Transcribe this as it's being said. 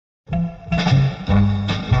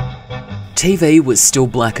TV was still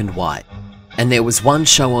black and white, and there was one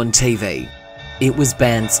show on TV. It was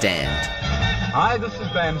Bandstand. Hi, this is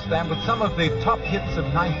Bandstand with some of the top hits of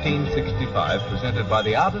 1965 presented by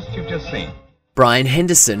the artist you've just seen. Brian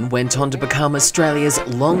Henderson went on to become Australia's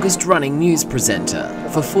longest-running news presenter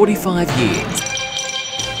for 45 years.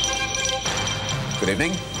 Good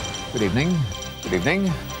evening. Good evening. Good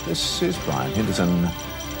evening. This is Brian Henderson.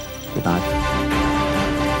 Good night.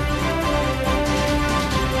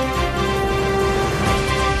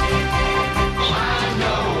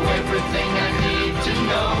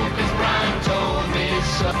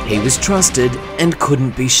 He was trusted and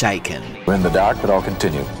couldn't be shaken. We're in the dark, but I'll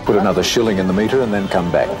continue. Put another shilling in the meter and then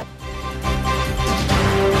come back.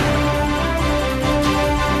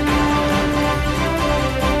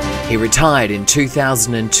 He retired in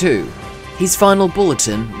 2002, his final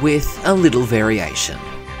bulletin with a little variation.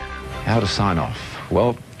 How to sign off?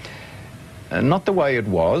 Well, not the way it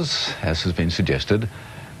was, as has been suggested,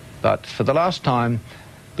 but for the last time,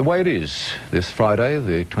 the way it is. This Friday,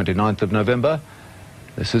 the 29th of November,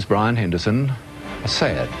 this is Brian Henderson, a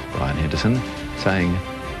sad Brian Henderson, saying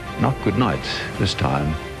not good night this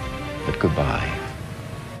time, but goodbye.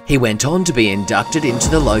 He went on to be inducted into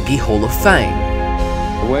the Logie Hall of Fame.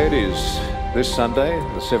 The way it is, this Sunday,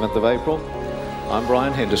 the 7th of April, I'm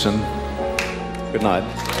Brian Henderson. Good night.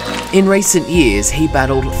 In recent years, he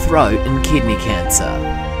battled throat and kidney cancer.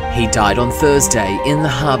 He died on Thursday in the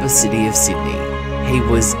harbour city of Sydney. He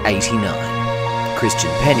was 89.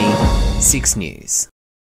 Christian Penny, 6 News.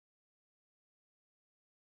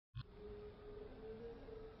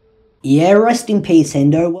 Yeah, rest in peace,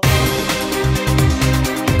 Hendo.